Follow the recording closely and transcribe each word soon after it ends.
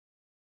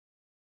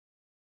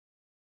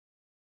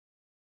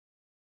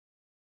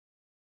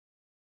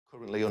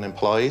Currently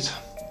unemployed.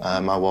 I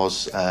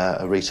was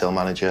a retail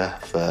manager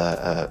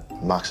for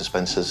Marks &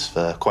 Spencer's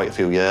for quite a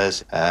few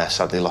years.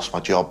 Sadly lost my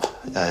job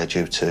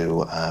due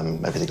to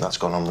everything that's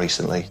gone on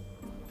recently.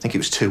 I think it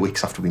was 2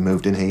 weeks after we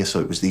moved in here,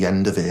 so it was the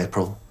end of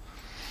April.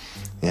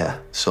 Yeah,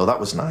 so that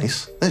was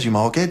nice. There's your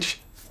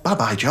mortgage.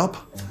 Bye-bye job.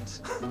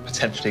 It's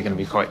potentially going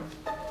to be quite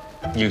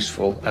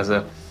useful as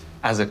a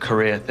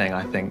career thing,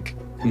 I think.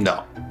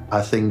 No.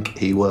 I think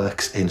he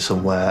works in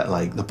somewhere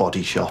like the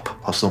Body Shop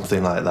or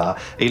something like that.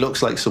 He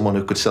looks like someone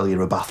who could sell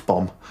you a bath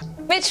bomb.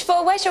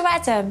 Where's your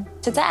Adam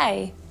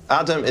today?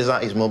 Adam is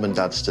at his mum and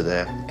dad's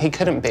today. He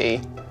couldn't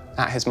be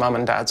at his mum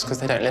and dad's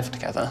because they don't live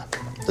together.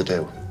 They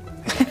do.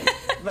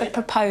 The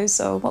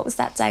proposal, what was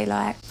that day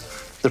like?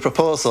 The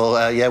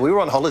proposal, yeah, we were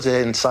on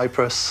holiday in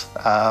Cyprus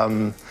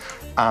and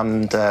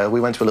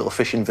we went to a little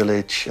fishing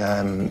village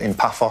in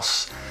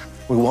Paphos.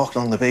 We walked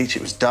along the beach,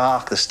 it was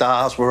dark, the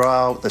stars were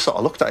out, they sort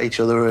of looked at each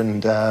other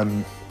and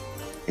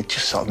it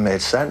just sort of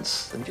made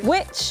sense.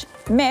 Which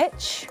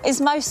Mitch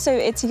is most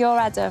suited to your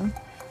Adam?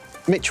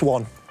 Mitch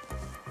won.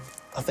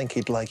 I think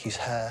he'd like his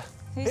hair.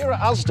 Here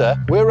at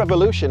Asda, we're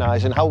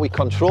revolutionising how we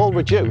control,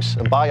 reduce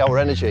and buy our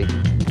energy.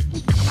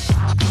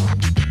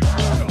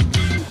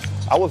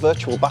 Our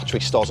virtual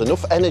battery stores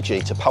enough energy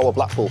to power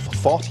Blackpool for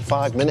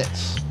 45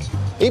 minutes.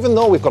 Even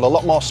though we've got a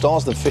lot more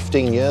stores than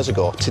 15 years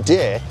ago,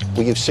 today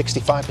we use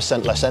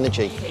 65% less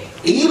energy.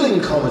 Ealing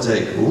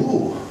comedy.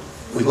 Ooh,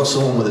 we've got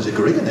someone with a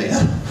degree in here.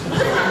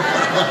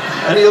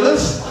 Any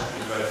others?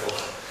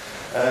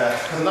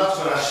 And that's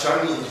when I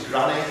strangled his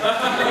granny.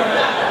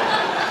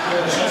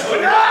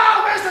 No,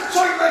 where's the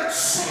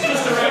toilets? I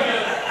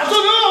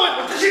don't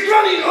know, does your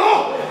granny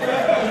know?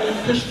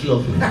 Just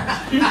lovely.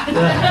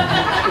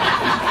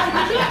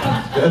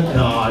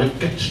 No, it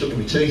gets stuck in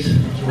my teeth.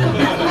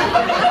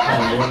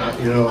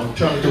 You know, I'm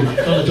trying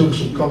to do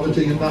some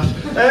comedy and that.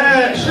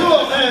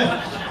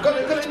 Got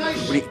a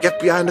nice... We need to get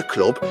behind the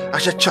club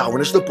as a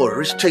town, as the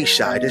borough, as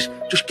Teessiders.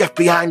 Just get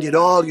behind it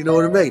all, you know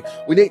what I mean?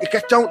 We need to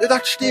get down to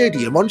that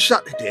stadium on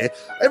Saturday.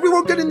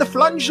 Everyone get in the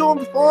flange zone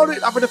before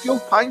it, having a few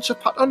pints, a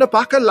pat on the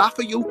back, a laugh,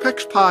 a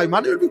Upex pie,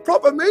 man. It'll be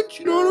proper mint,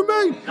 you know what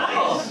I mean?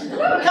 Nice.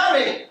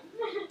 Gary,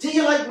 do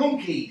you like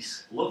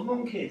monkeys? Love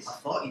monkeys. I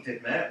thought you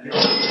did, mate.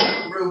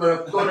 Rumour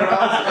of going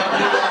around.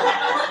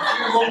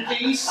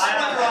 Monkeys.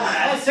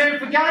 Let's hear it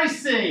for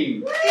Gary's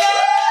team. Yay!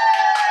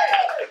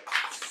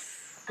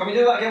 Can we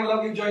do that again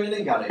without you joining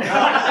in, Gary?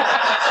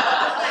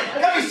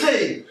 Gary's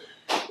team.